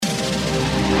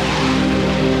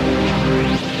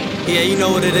Yeah, you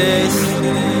know what it is.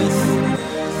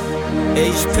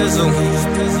 H.P.L.C.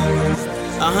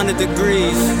 100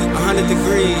 degrees,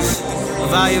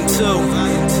 volume 2.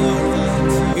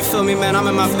 You feel me, man? I'm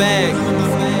in my bag.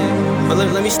 But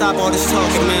let me stop all this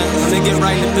talking, man. Let me get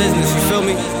right into business, you feel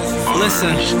me?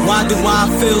 Listen, why do I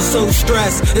feel so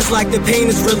stressed? It's like the pain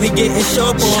is really getting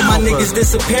sharper. All my niggas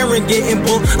disappearing, getting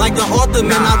booked like the author.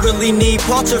 Man, I really need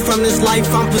portrait from this life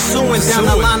I'm pursuing. Down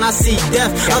the line I see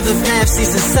death, other paths see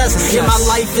success. Yeah, my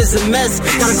life is a mess.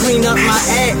 Gotta clean up my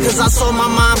act, cause I saw my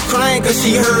mom crying cause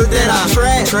she heard that I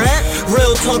trap.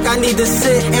 Real talk, I need to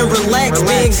sit and relax.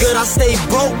 Being good, I stay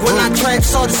broke when I trap,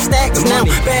 saw the stacks. Now,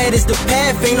 bad is the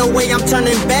path, ain't no way I'm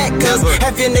turning back. Cause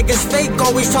half your niggas fake,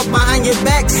 always talk behind your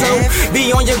back. So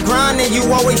be on your grind and you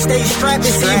always stay strapped.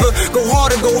 It's either go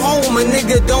hard or go home, a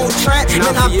nigga don't trap.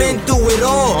 Man, I've been through it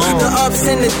all, the ups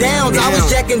and the downs. I was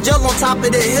Jack and Jill on top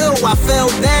of the hill, I fell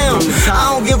down.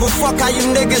 I don't give a fuck how you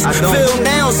niggas feel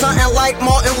now. Something like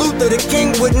Martin Luther, the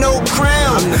king with no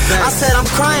crown. I said I'm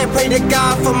crying, pray to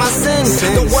God for my sins.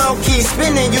 The world keeps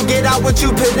spinning, you get out what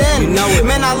you put in.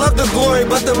 Man, I love the glory,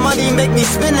 but the money make me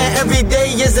spin it. Every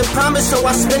day isn't promised, so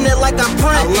I spend it like I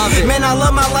print. Man, I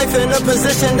love my life in the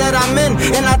position that I'm in.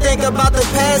 And I think about the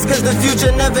past cause the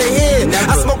future never hit.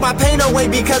 I smoke my pain away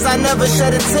because I never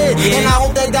shed a tear. And I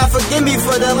hope that God forgive me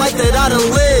for the life that I done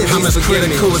lived. I'm as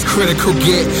critical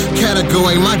get.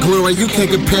 Category, my glory, you can't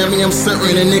compare me. I'm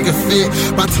certain a nigga fit.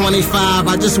 By 25,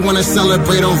 I just wanna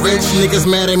celebrate on rich. Niggas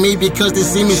mad at me because they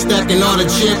see me stacking all the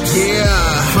chips. Yeah,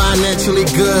 financially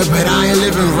good, but I ain't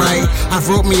living right. I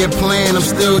wrote me a plan, I'm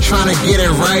still trying to get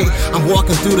it right. I'm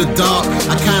walking through the dark,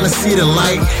 I kinda see the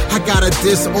light. I got a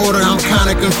disorder, I'm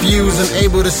kinda confused and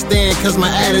able to stand cause my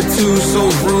attitude's so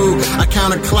rude. I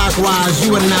counterclockwise,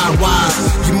 you are not wise.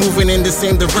 You moving in the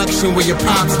same direction where your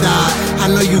pops died. I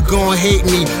know you gon' hate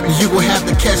me, but you gon' have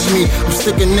to catch me. I'm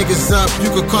sticking niggas up, you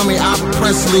could call me Albert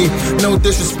Presley. No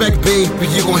disrespect, babe, but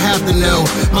you gon' have to know.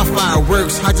 My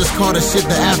fireworks, I just call the shit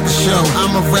the after show.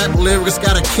 I'm a rap lyricist,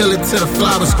 gotta kill it till the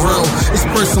flowers grow. It's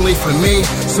personally for me,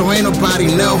 so ain't nobody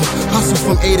know. Hustle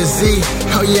from A to Z,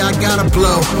 hell yeah, I gotta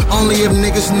blow. Only if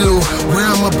niggas knew where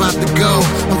I'm about to go.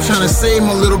 I'm trying to save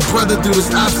my little brother through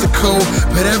this obstacle,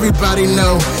 but everybody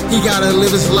know he gotta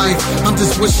live his life. I'm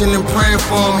just wishing and praying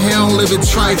for him, he don't live it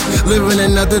trite. Living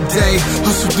another day,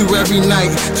 hustle through every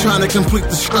night, trying to complete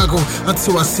the struggle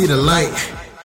until I see the light.